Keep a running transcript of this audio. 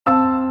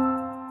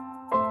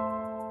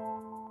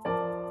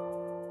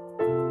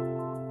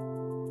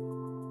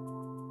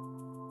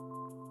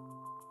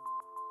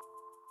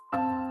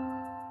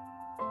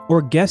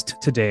Our guest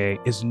today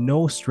is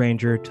no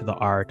stranger to the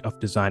art of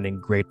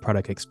designing great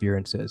product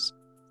experiences.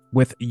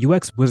 With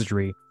UX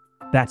wizardry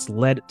that's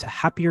led to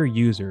happier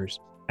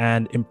users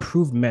and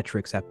improved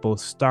metrics at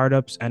both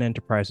startups and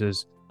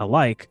enterprises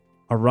alike,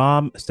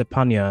 Aram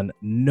Stepanian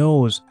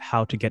knows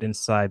how to get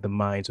inside the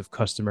minds of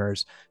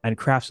customers and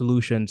craft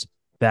solutions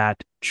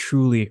that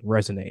truly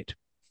resonate.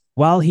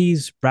 While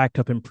he's racked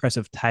up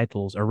impressive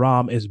titles,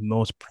 Aram is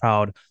most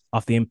proud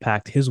of the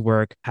impact his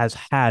work has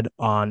had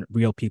on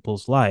real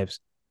people's lives,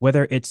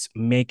 whether it's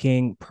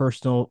making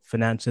personal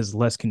finances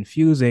less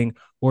confusing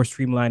or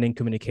streamlining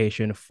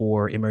communication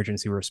for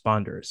emergency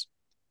responders.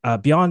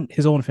 Beyond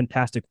his own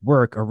fantastic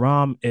work,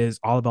 Aram is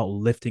all about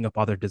lifting up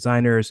other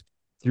designers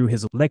through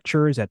his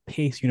lectures at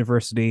Pace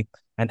University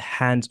and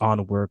hands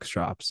on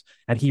workshops.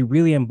 And he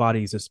really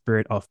embodies the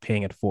spirit of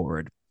paying it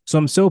forward. So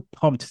I'm so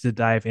pumped to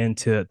dive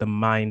into the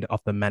mind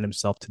of the man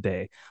himself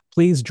today.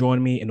 Please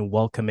join me in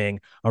welcoming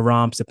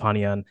Aram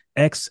Stepanian,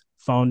 ex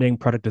founding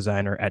product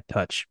designer at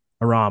Touch.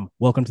 Aram,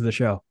 welcome to the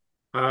show.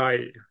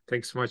 Hi,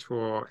 thanks so much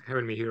for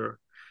having me here.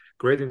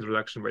 Great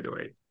introduction, by the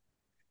way.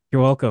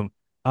 You're welcome.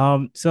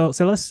 So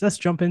let's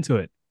jump into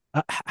it.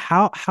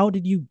 How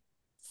did you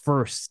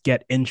first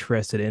get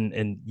interested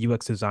in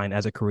UX design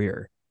as a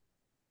career?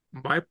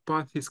 My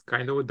path is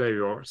kind of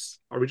diverse.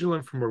 Originally,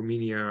 I'm from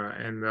Armenia,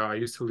 and I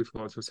used to live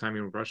lots of time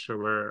in Russia,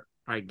 where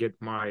I get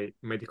my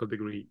medical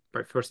degree.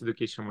 By first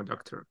education, I'm a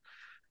doctor,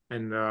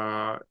 and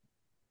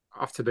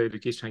after the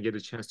education, I get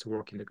a chance to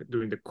work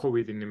during the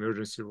COVID in the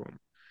emergency room,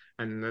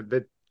 and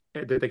that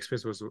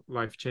experience was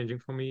life changing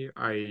for me.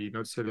 I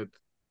noticed that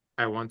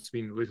I want to be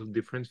in a little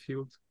different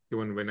field,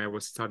 even when I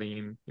was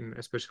studying in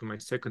especially my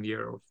second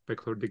year of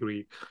bachelor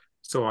degree.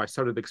 So I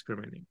started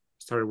experimenting,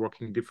 started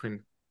working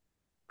different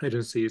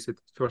agencies. At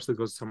first, it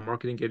was some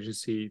marketing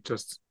agency,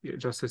 just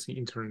as an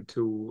intern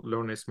to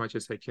learn as much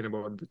as I can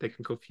about the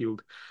technical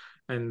field.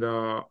 And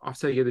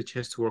after I get a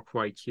chance to work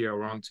for IKEA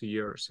around 2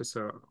 years as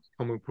a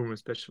home improvement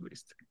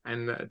specialist,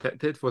 and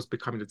that was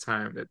becoming the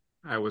time that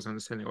I was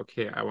understanding.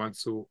 Okay, I want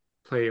to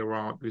play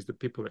around with the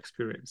people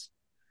experience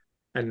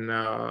and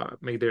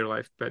make their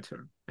life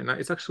better. And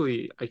it's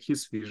actually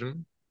IKEA's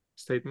vision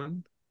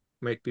statement: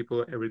 make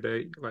people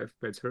everyday life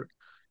better.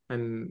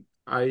 And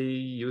I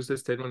use the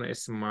statement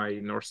as my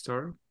North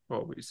Star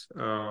always,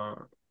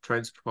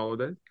 trying to follow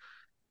that.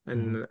 Mhm.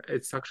 And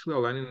it's actually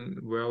aligning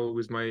well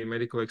with my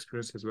medical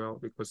experience as well,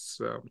 because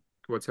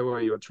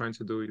whatever you're trying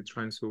to do, you're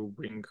trying to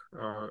bring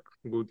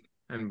good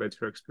and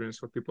better experience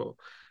for people.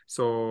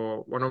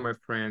 So one of my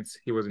friends,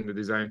 he was in the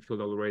design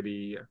field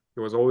already. He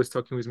was always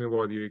talking with me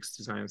about UX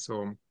design.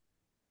 So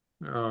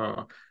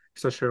uh,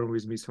 started sharing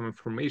with me some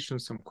information,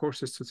 some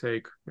courses to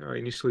take.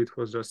 Initially, it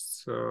was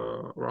just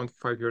around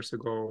 5 years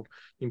ago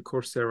in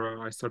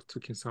Coursera. I started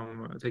taking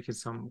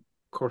some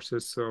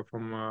courses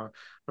from. I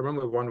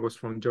remember one was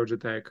from Georgia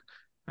Tech,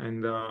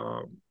 and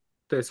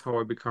that's how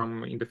I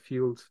become in the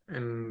field.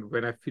 And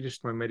when I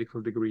finished my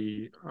medical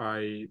degree,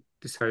 I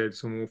decided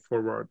to move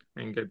forward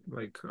and get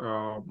like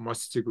a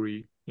master's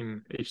degree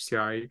in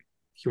HCI,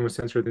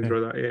 human-centered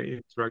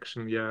Okay.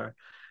 interaction. Yeah,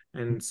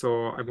 and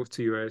so I moved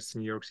to US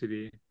in New York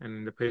City and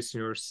in the Pace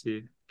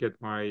University get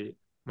my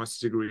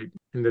master's degree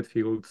in that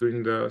field.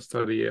 During the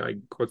study, I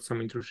got some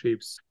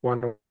internships.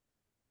 One of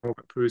my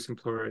previous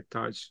employer at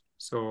Touch.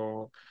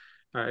 So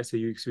as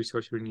a UX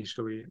researcher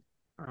initially,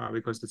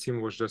 because the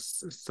team was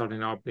just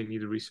starting up, they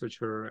needed a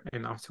researcher.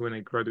 And after when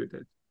I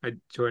graduated, I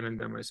joined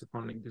them as a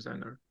founding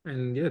designer.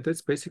 And yeah,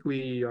 that's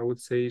basically, I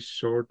would say,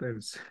 short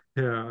and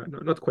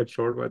not quite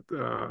short,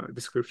 but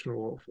description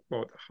of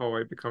about how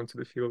I become to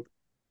the field.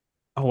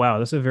 Oh wow,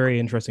 that's a very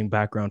interesting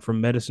background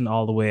from medicine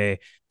all the way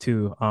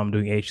to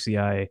doing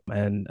HCI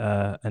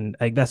and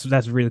like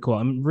that's really cool.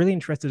 I'm really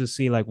interested to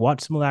see like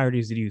what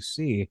similarities did you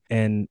see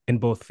in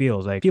both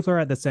fields? Like people are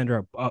at the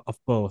center of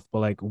both, but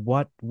like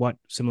what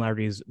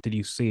similarities did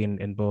you see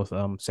in both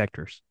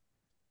sectors?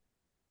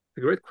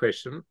 A great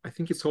question. I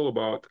think it's all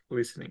about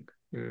listening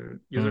in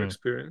user Mm,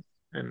 experience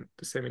and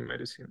the same in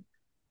medicine.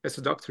 As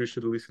a doctor, you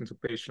should listen to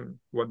patient,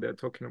 what they're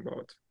talking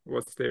about,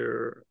 what's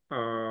their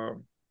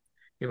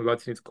in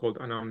Latin it's called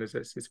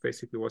anamnesis. It's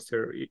basically what's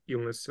their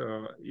illness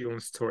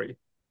story,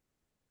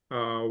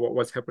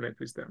 what's happening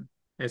with them.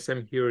 And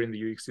same here in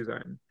the UX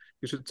design.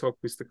 You should talk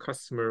with the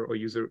customer or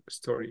user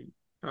story.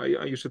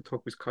 Yeah, you should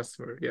talk with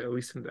customer. Yeah,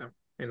 listen them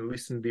and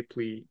listen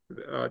deeply.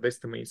 That's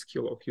the main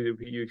skill of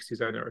UX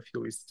designer. I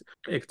feel is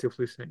active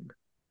listening.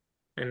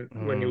 And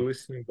when you mm,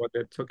 listen what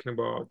they're talking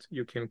about,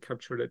 you can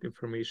capture that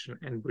information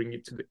and bring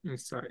it to the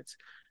insights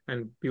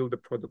and build the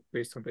product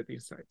based on that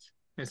insights.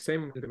 And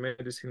same in the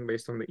medicine,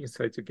 based on the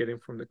insights you're getting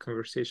from the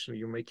conversation,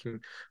 you're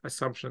making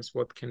assumptions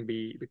what can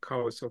be the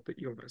cause of the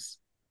illness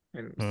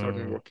and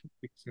starting mm. working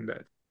fixing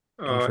that.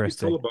 It's all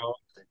Interesting. about,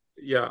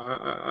 yeah,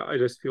 I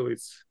just feel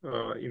it's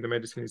in the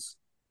medicine it's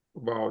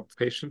about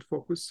patient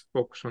focus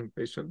on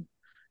patient,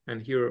 and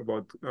here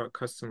about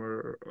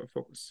customer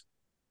focus.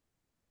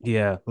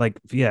 Yeah, like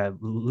yeah,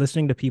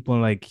 listening to people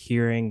and like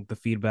hearing the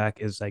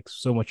feedback is like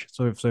so much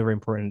so very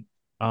important.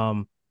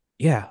 Um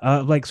Yeah,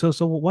 like so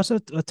what's a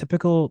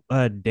typical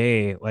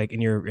day like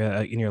in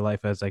your life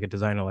as like a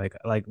designer,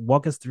 like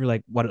walk us through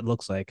like what it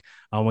looks like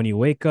when you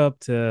wake up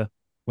to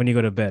when you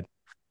go to bed.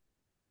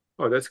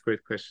 Oh, that's a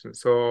great question.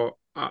 So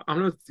I'm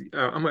not,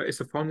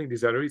 as a founding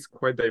designer, it's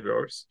quite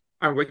diverse.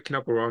 I'm waking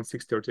up around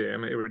 6:30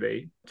 a.m. every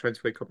day, trying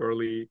to wake up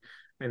early.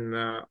 And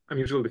I'm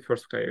usually the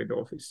first guy in the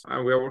office.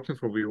 We are working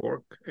for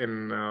WeWork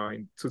in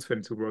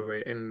 222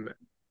 Broadway. And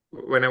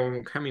when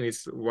I'm coming,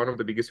 it's one of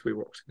the biggest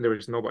WeWorks. There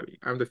is nobody.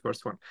 I'm the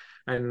first one.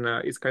 And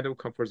it's kind of a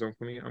comfort zone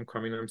for me. I'm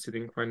coming, I'm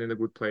sitting, finding a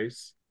good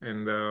place.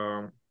 And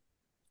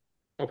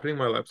opening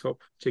my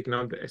laptop, checking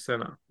out the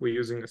Asana. We're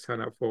using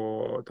Asana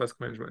for task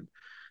management.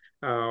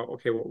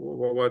 Okay,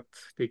 what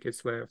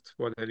tickets left,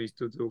 what I need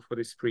to do for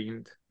the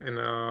sprint, and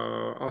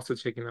also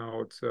checking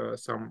out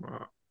some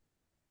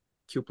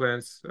queue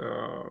plans,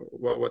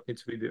 what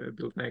needs to be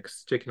built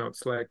next, checking out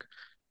Slack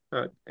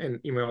and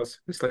emails.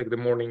 It's like the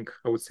morning,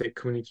 I would say,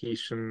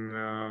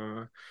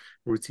 communication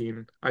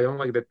routine. I don't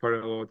like that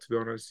part a lot, to be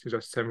honest. It's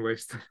just time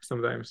waste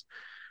sometimes.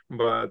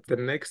 But the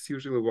next,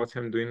 usually what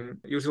I'm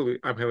doing, usually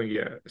I'm having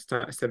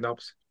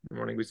stand-ups in the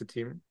morning with the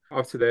team.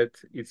 After that,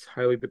 it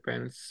highly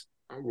depends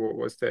on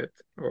what's that,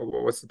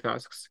 or what's the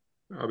tasks,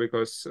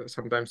 because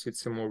sometimes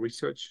it's more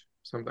research,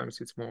 sometimes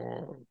it's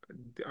more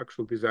the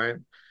actual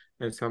design,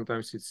 and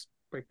sometimes it's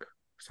like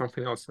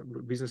something else,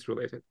 business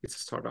related. It's a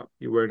startup.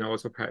 You're wearing a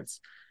lot of hats.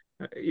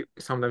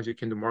 Sometimes you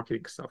can do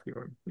marketing stuff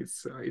even.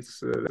 That's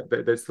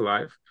the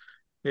life.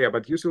 Yeah,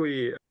 but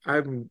usually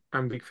I'm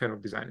a big fan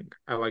of designing.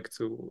 I like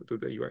to do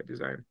the UI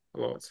design a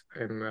lot,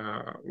 and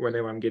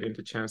whenever I'm getting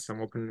the chance,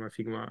 I'm opening my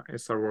Figma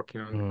and start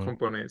working on the Mm.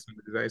 components and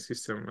the design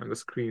system and the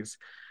screens.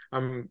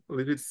 I'm a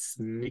little bit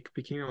sneak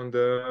peeking on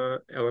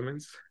the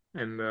elements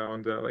and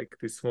on the like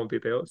the small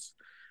details.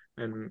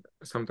 And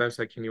sometimes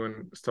I can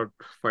even start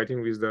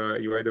fighting with the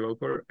UI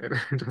developer and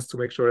just to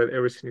make sure that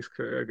everything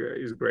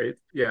is great.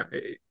 Yeah,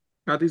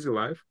 not easy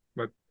life,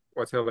 but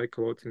what I like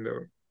a lot in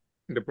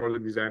the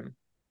product design,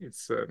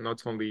 it's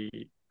not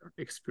only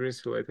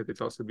experience related,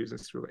 it's also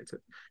business related.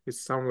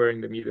 It's somewhere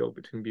in the middle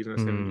between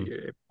business and Mm.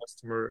 the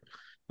customer,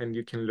 and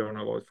you can learn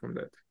a lot from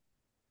that.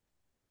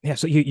 Yeah,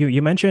 so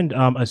you mentioned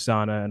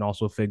Asana and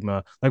also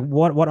Figma. Like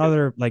what Yeah.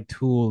 other like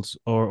tools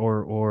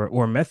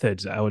or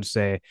methods I would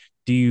say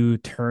do you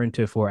turn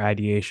to for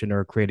ideation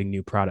or creating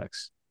new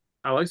products?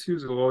 I like to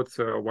use a lot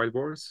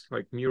whiteboards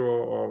like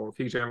Miro or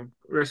FigJam.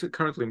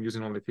 Currently, I'm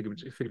using only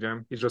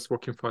FigJam. It's just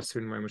working faster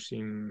in my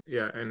machine.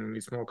 Yeah, and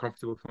it's more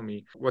comfortable for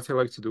me. What I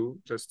like to do,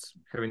 just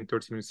having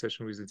 30-minute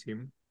session with the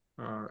team,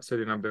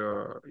 setting up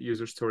the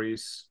user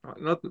stories,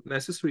 not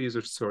necessarily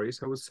user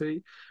stories, I would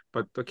say,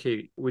 but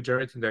okay, we're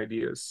generating the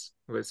ideas.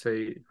 Let's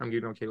say I'm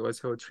giving, okay,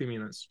 let's have 3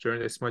 minutes,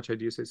 generate as much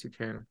ideas as you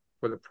can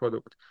for the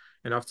product.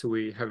 And after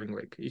we having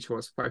like each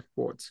was 5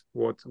 quotes,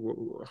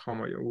 how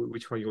much,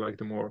 which one you like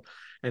the more,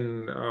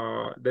 and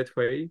that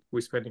way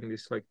we're spending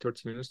this like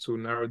 30 minutes to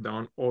narrow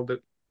down all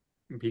the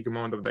big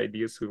amount of the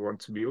ideas we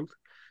want to build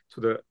to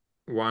the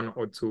one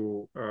or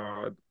two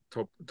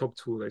top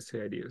two, let's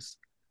say, ideas.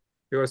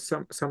 Because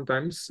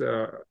sometimes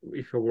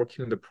if you're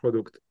working on the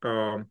product,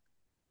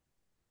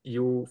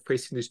 you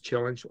facing this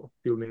challenge of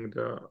building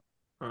the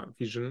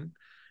vision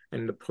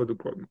and the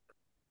product roadmap.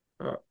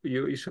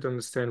 You should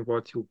understand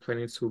what you're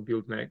planning to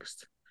build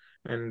next.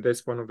 And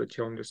that's one of the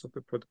challenges of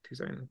the product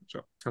design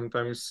job.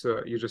 Sometimes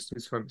you just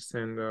need to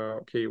understand,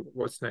 okay,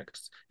 what's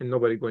next? And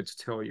nobody going to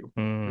tell you,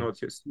 Mm.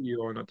 not your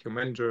CEO, not your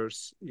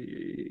managers.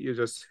 You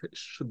just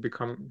should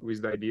become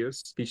with the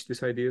ideas, pitch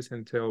these ideas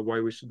and tell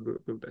why we should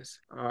build this.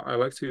 I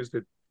like to use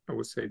the, I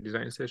would say,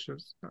 design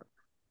sessions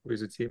with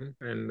the team.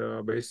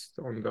 And based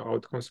on the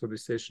outcomes of the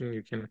session,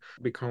 you can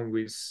become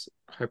with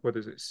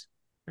hypothesis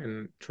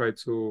and try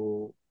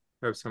to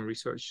have some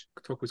research,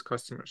 talk with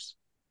customers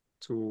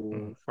Mm.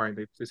 to find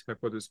if this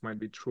hypothesis might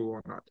be true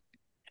or not.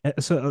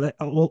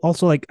 Well,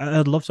 also like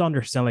I'd love to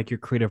understand like your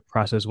creative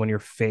process when you're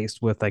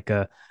faced with like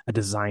a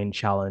design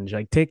challenge.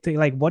 Like take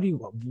like what do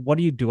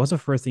you do? What's the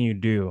first thing you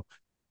do?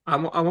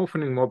 I'm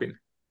opening Mobbing.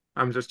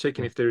 I'm just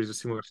checking Mm. if there is a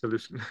similar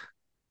solution.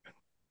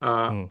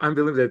 Mm. I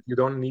believe that you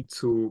don't need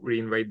to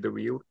reinvent the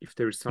wheel if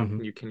there is Mhm.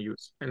 something you can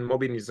use. And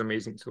Mobbing is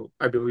amazing tool.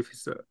 I believe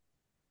it's a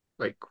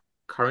like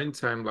current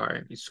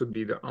timeline. It should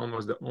be the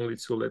almost the only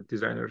tool that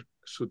designers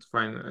should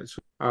find.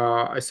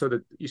 I saw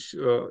that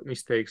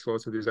mistakes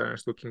lots of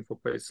designers looking for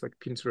places like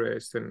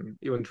Pinterest and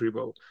even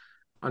Dribble.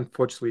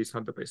 Unfortunately, it's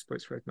not the best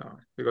place right now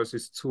because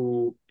it's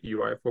too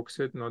UI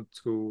focused, not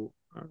too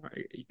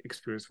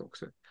experience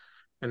focused.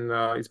 And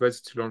it's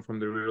better to learn from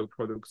the real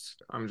products.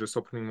 I'm just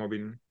opening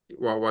Mobin.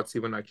 Well, what's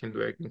even I can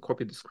do? I can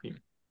copy the screen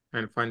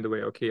and find the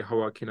way. Okay,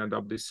 how I can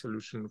adapt this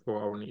solution for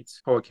our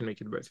needs. How I can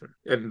make it better.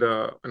 And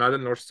another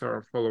North Star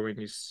I'm following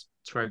is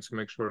trying to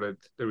make sure that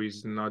there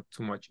is not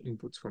too much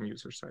inputs from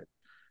user side.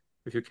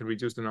 If you can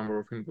reduce the number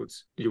of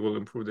inputs, you will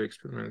improve the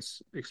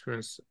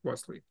experience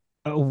vastly.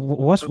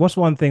 What's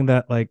one thing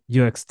that like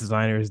UX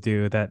designers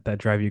do that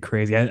drive you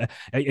crazy?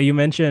 You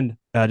mentioned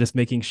just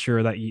making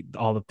sure that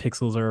all the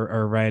pixels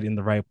are right in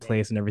the right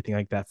place and everything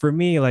like that. For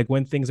me, like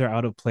when things are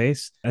out of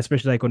place,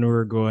 especially like when we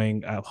were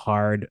going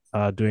hard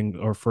doing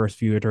our first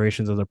few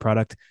iterations of the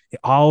product, it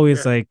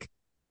always Yeah. like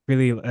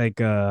really like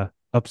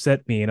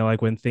upset me,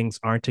 like when things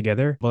aren't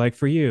together. But like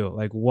for you,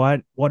 like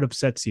what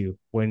upsets you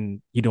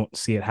when you don't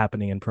see it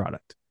happening in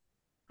product?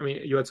 I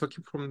mean, you are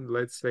talking from,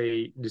 let's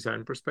say,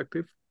 design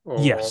perspective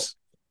or Yes.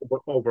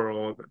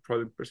 overall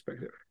product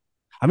perspective.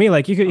 I mean,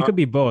 like it Uh, could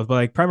be both, but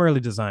like primarily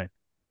design.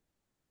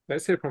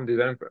 let's say from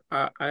design,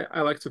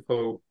 I like to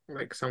follow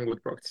like some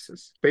good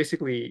practices.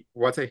 Basically,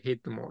 what I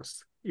hate the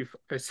most, if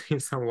I see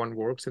someone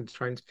works and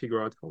trying to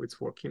figure out how it's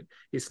working,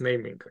 is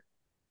naming.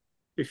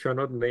 If you're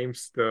not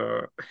names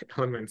the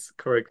elements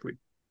correctly,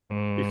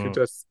 if you Mm,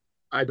 just,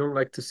 I don't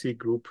like to see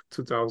group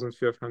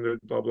 2500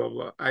 blah blah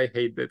blah. I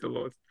hate that a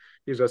lot.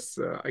 It's just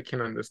I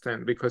can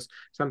understand because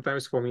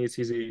sometimes for me it's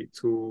easy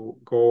to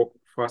go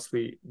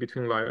fastly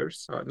between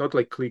layers, not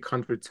like click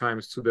 100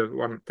 times to the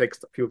one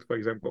text field, for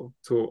example,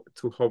 to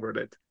hover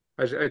that.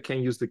 I can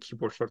use the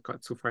keyboard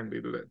shortcut to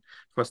finally do that,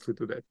 fastly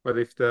do that. But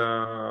if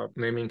the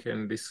naming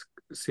and this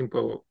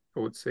simple,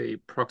 I would say,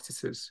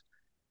 practices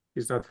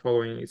is not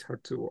following, it's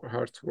hard to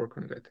work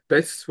on that.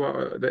 That's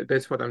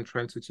what I'm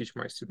trying to teach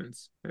my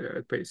students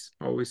at pace.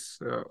 Always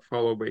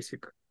follow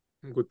basic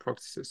good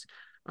practices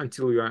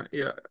until you are,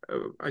 yeah,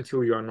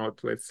 until you are not,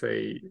 let's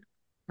say,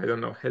 I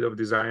don't know, head of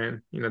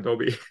design in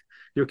Adobe.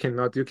 You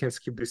can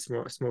skip these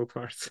small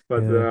parts,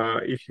 but yeah.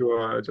 if you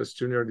are just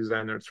junior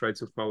designer, try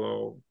to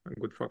follow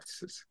good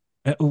practices.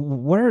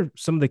 What are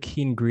some of the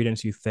key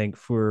ingredients you think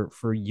for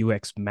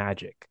UX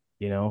magic?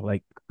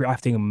 Like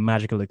crafting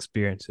magical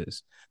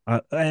experiences.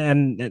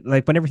 And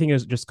like when everything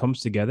is just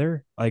comes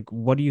together, like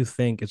what do you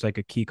think is like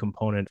a key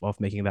component of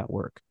making that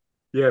work?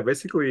 Yeah,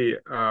 basically,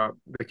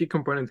 the key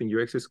component in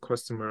UX is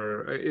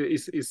customer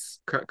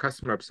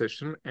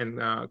obsession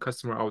and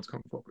customer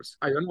outcome focus.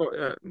 I don't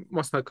know,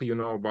 most likely you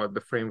know about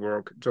the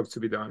framework job to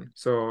be done.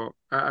 So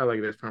I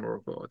like that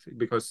framework a lot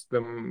because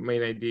the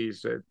main idea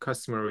is that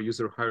customer or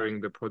user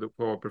hiring the product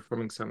or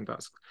performing some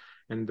task,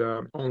 and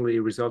the only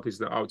result is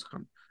the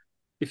outcome.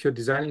 If you're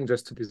designing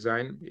just to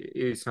design,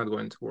 it's not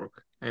going to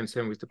work. And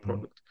same with the Mhm.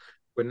 product.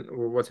 When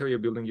whatever you're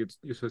building,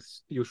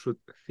 you should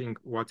think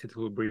what it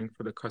will bring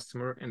for the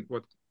customer and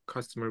what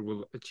customer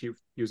will achieve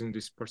using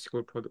this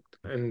particular product.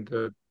 And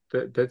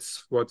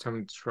that's what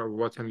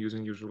I'm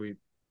using usually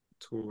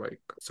to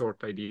like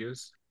sort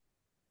ideas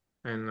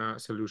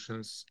and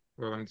solutions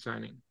while I'm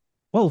designing.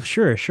 Well,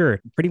 sure,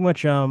 sure. Pretty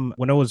much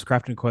when I was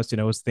crafting a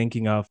question, I was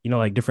thinking of,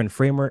 like different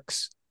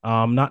frameworks.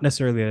 Not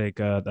necessarily like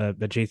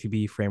the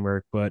JTB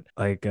framework, but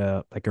like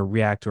a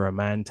React or a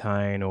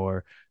Mantine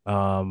or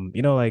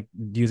like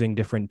using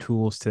different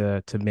tools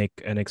to make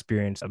an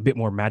experience a bit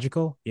more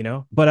magical.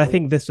 But I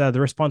think this the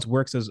response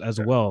works as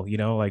Yeah. well,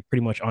 like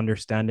pretty much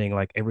understanding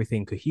like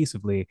everything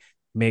cohesively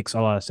makes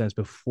a lot of sense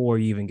before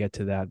you even get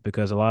to that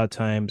because a lot of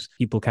times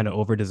people kind of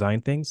over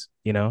design things,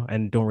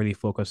 and don't really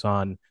focus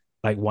on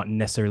like what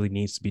necessarily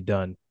needs to be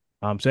done.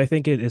 So I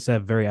think it's a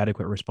very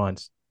adequate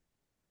response.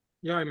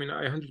 Yeah, I mean,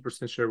 I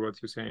 100% share what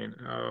you're saying.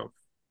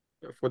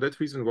 For that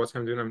reason, what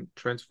I'm doing, I'm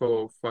trying to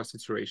follow fast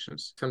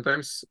iterations.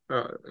 Sometimes,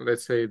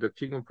 let's say the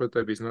Figma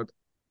prototype is not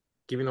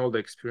giving all the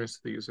experience to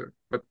the user,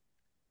 but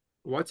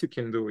what you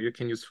can do, you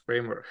can use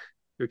framework.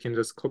 You can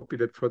just copy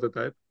that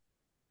prototype,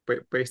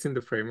 paste in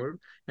the framework,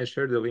 and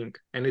share the link,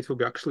 and it will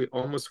be actually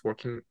almost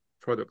working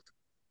product.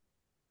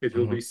 It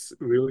will Mhm.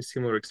 be really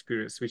similar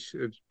experience, which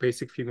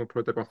basic Figma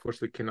prototype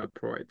unfortunately cannot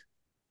provide.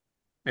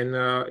 And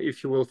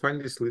if you will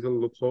find these little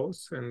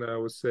loopholes, and I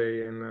would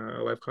say in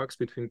life hacks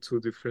between two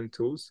different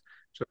tools,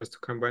 just to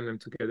combine them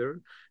together,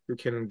 you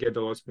can get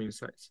a lot of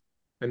insights.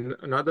 And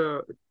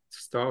another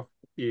stuff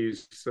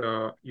is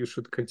you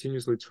should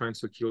continuously try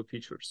to kill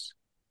features.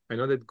 I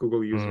know that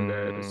Google using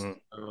that as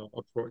Mm,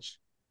 approach.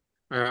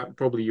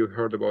 Probably you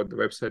heard about the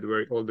website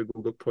where all the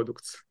Google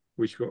products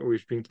which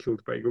been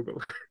killed by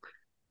Google.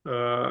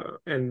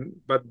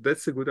 And but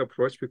that's a good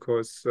approach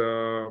because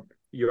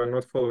you are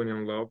not following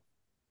in love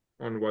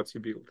on what you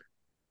build.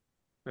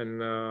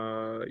 And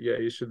yeah,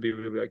 you should be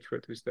really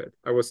accurate with that.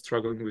 I was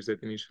struggling with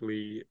that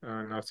initially,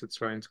 and after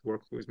trying to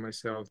work with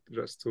myself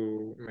just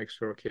to make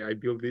sure, okay, I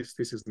build this,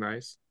 this is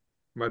nice,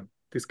 but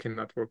this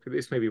cannot work.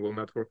 This maybe will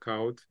not work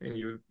out, and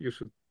you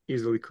should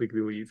easily click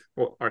delete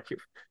or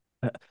archive.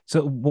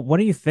 so what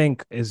do you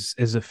think is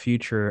the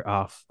future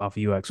of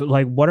UX? So,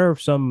 like what are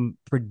some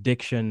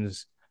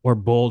predictions or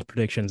bold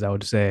predictions I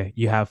would say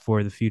you have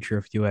for the future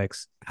of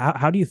UX?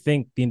 How do you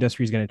think the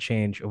industry is going to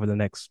change over the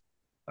next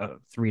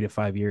 3 to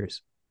 5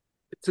 years?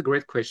 It's a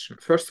great question.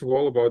 First of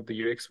all, about the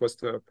UX, what's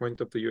the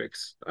point of the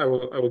UX? I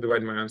will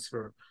divide my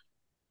answer.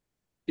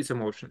 It's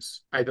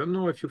emotions. I don't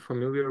know if you're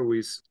familiar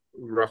with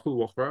Rahul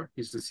Vohra.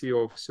 He's the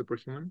CEO of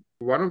Superhuman.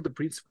 One of the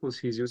principles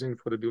he's using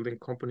for the building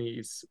company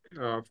is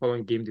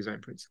following game design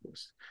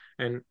principles.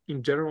 And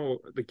in general,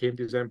 the game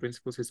design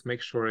principles is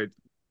make sure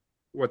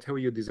whatever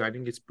you're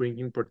designing, it's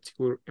bringing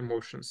particular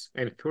emotions.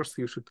 And first,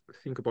 you should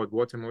think about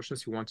what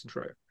emotions you want to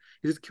drive.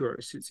 Is it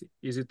curiosity?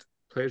 Is it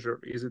pleasure?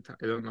 Is it,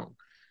 I don't know,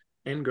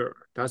 anger?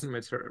 Doesn't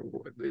matter.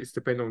 It's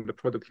depending on the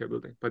product you're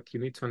building. But you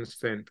need to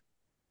understand,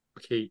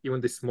 okay,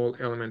 even this small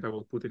element I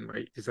will put in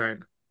my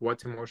design,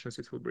 what emotions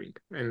it will bring.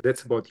 And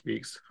that's about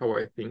UX, how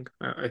I think.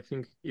 I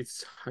think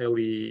it's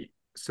highly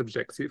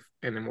subjective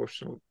and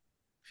emotional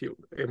field,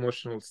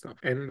 emotional stuff.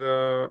 And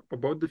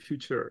about the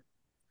future,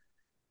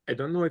 I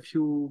don't know if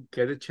you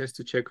get a chance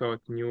to check out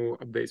new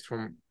updates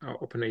from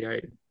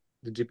OpenAI,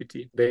 the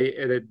GPT. They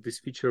added this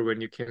feature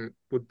when you can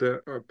put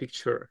the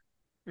picture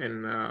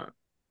and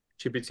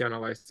GPT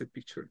analyze the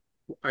picture.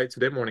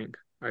 Today morning,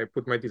 I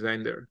put my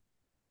design there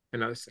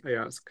and I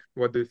ask,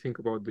 what do you think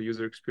about the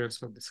user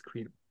experience of the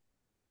screen?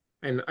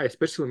 And I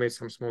especially made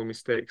some small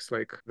mistakes,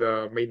 like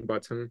the main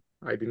button.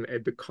 I didn't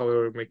add the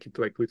color, make it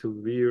like little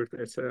weird.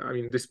 I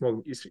mean, these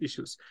small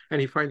issues.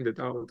 And he find it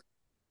out.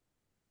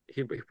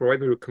 He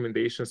provided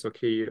recommendations.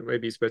 Okay,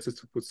 maybe it's better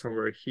to put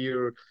somewhere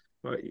here.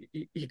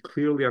 He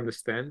clearly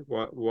understand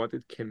what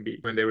it can be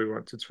when they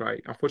want to try.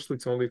 Unfortunately,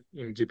 it's only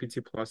in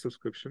GPT Plus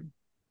subscription,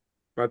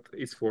 but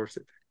it's worth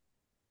it.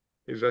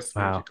 It's just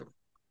Wow. magical.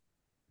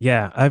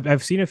 Yeah,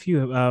 I've seen a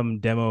few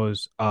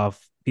demos of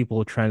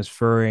people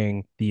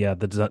transferring the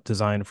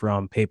design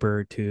from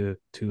paper to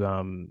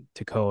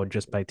code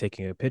just by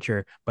taking a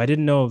picture. But I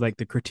didn't know like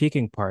the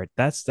critiquing part.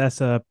 That's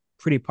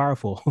pretty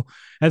powerful.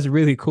 That's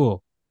really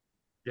cool.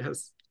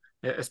 Yes,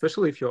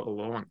 especially if you're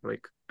alone.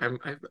 Like I'm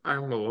a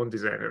lone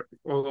designer.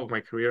 All of my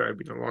career, I've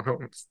been alone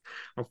almost.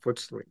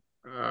 Unfortunately,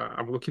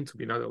 I'm looking to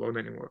be not alone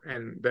anymore,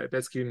 and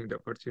that's giving me the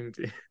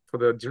opportunity for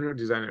the junior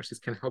designers.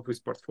 It can help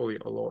with portfolio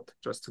a lot,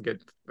 just to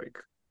get like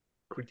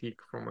critique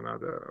from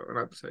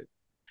another side.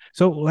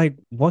 So like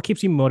what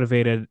keeps you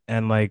motivated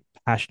and like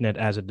passionate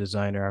as a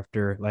designer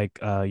after like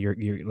your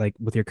like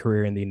with your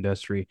career in the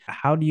industry?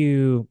 How do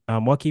you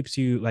what keeps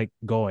you like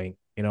going?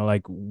 You know,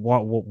 like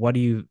what do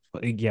you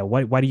yeah,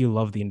 why do you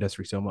love the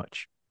industry so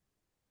much?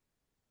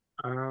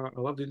 I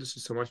love the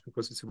industry so much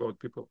because it's about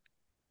people.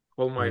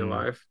 All my Mm,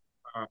 life,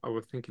 I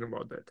was thinking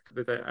about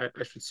that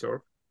I should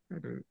serve.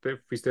 And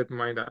with that in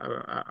mind,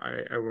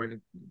 I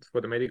went for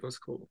the medical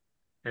school.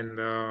 And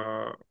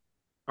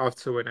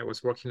after when I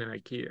was working in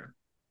IKEA,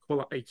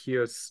 whole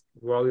IKEA's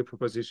value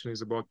proposition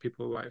is about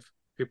people's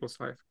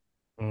life.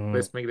 mm.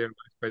 Let's make their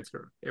life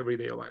better,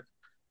 everyday life.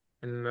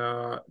 And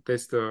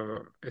that's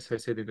the, as I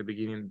said in the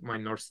beginning, my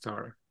North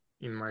Star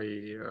in my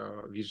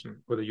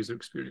vision for the user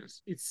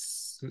experience.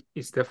 It's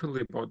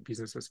definitely about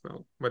business as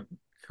well. But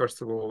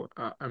first of all,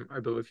 I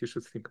believe you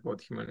should think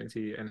about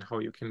humanity and how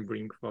you can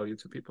bring value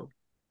to people.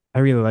 I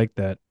really like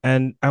that.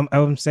 And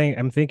I'm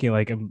thinking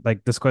like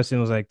like this question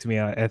was like to me,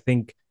 I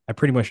think I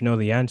pretty much know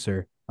the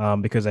answer.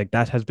 Because like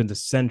that has been the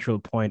central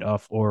point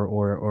of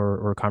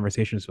or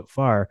conversation so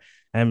far.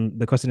 And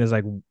the question is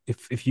like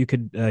if you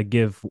could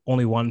give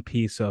only one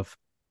piece of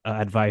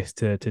advice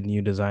to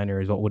new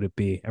designers, what would it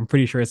be? I'm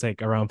pretty sure it's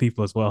like around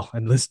people as well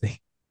and listening.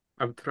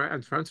 I'm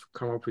trying to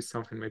come up with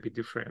something maybe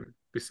different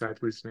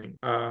besides listening.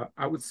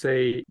 I would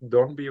say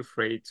don't be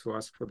afraid to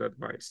ask for the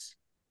advice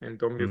and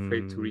don't be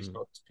afraid to reach Mm,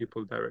 out to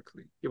people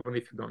directly, even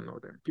if you don't know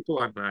them. People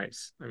are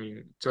nice. I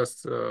mean,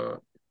 just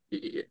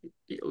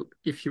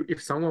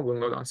if someone will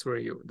not answer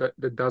you,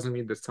 that doesn't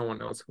mean that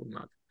someone else will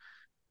not.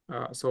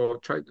 So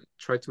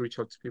try to reach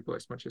out to people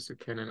as much as you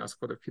can and ask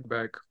for the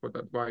feedback, for the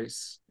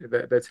advice.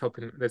 That's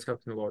helping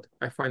a lot.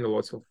 I find a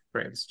lot of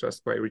friends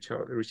just by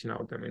reaching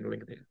out them in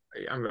LinkedIn.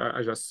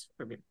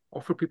 I mean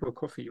offer people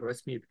coffee.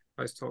 Let's meet.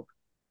 Let's talk.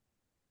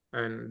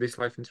 And these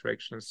life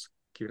interactions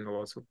giving a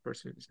lot of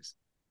opportunities.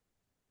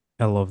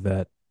 I love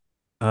that.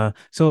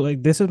 So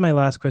like this is my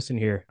last question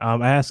here. I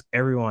ask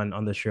everyone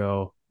on the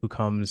show who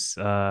comes,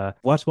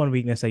 what's one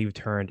weakness that you've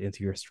turned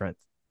into your strength?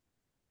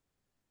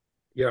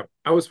 Yeah,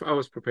 I was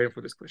preparing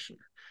for this question,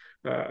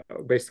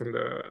 based on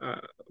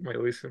the my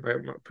listen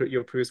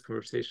your previous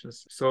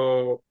conversations.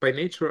 So by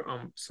nature,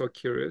 I'm so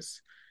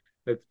curious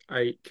that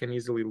I can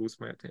easily lose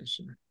my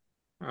attention.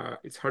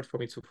 It's hard for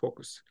me to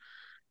focus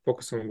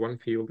on one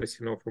field, as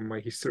you know from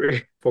my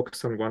history,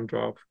 focus on one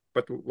job.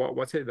 But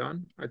what I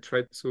done, I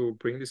tried to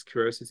bring this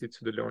curiosity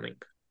to the learning.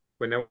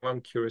 Whenever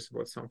I'm curious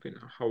about something,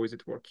 how is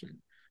it working?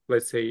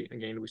 Let's say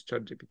again with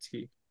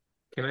ChatGPT,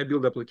 can I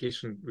build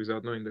application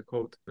without knowing the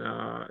code?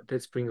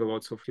 That's bring a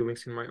lot of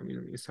feelings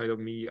inside of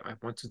me. I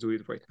want to do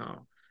it right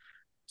now.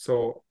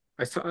 So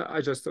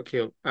I just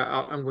okay.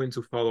 I'm going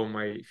to follow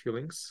my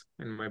feelings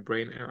and my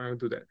brain, and I'll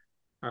do that.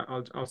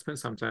 I'll spend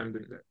some time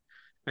doing that.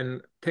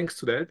 And thanks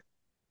to that,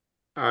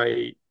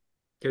 I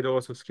get a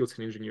lot of skills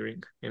in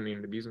engineering and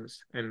in the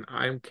business, and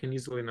I can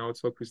easily now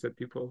talk with the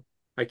people.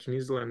 I can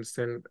easily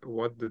understand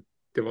what the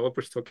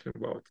developers talking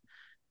about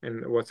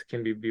and what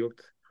can be built,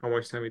 how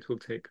much time it will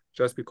take,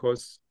 just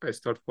because I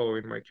start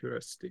following my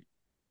curiosity.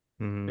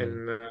 Mm,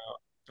 And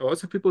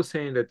lots of people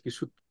saying that you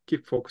should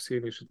keep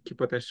focusing, you should keep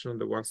attention on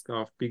the one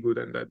stuff, be good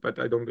at that. But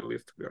I don't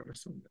believe, to be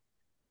honest, on that.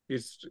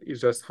 It's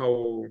just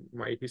how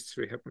my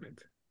history happened.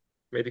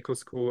 Medical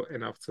school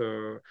and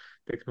after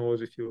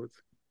technology field.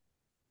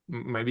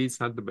 maybe it's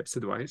not the best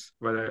advice,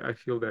 but I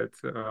feel that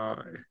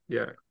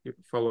yeah, you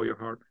follow your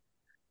heart.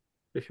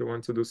 If you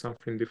want to do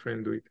something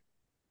different, do it.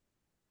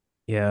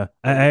 Yeah,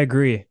 I Maybe.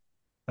 agree.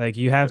 Like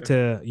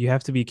Yeah. you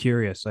have to be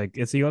curious. Like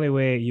it's the only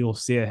way you'll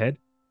see ahead.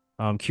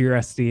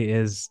 Curiosity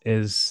is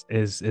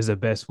the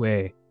best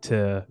way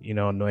to,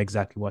 know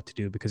exactly what to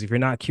do, because if you're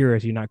not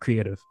curious, you're not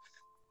creative.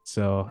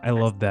 So I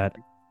love that.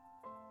 Exactly.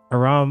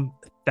 Aram,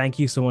 thank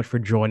you so much for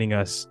joining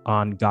us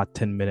on Got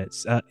 10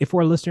 Minutes. If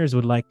our listeners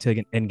would like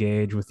to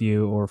engage with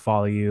you or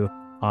follow you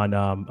on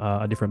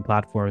different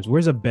platforms,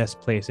 where's the best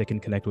place they can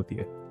connect with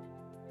you?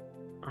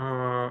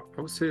 I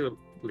would say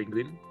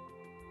LinkedIn.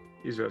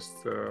 It's just,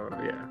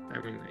 yeah, I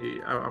mean,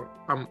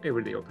 I'm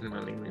every day opening my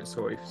LinkedIn,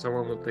 so if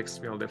someone will text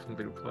me, I'll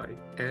definitely reply.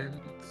 And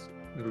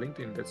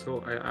LinkedIn, that's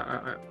all.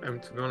 I'm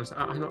to be honest,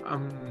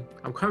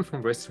 I'm coming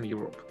from Western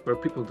Europe, where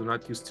people do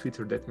not use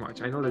Twitter that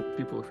much. I know that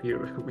people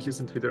here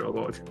using Twitter a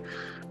lot.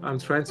 I'm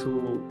trying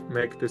to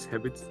make this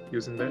habit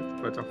using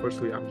that, but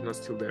unfortunately, I'm not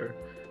still there.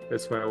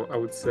 That's why I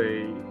would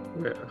say,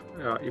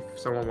 if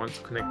someone wants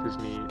to connect with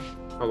me,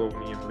 follow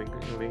me on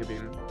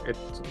LinkedIn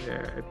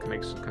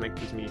connect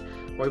with me,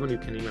 or even you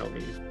can email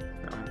me.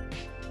 Um,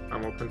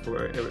 I'm open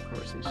for every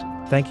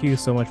conversation. Thank you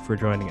so much for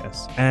joining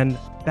us. And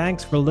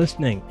thanks for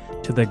listening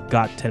to the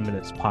Got 10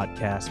 Minutes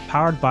podcast,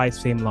 powered by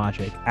Same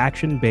Logic,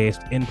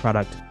 action-based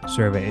in-product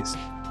surveys.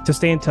 To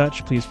stay in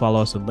touch, please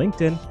follow us on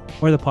LinkedIn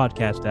or the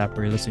podcast app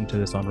where you're listening to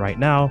this on right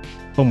now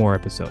for more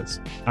episodes.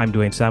 I'm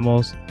Dwayne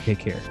Samuels. Take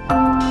care.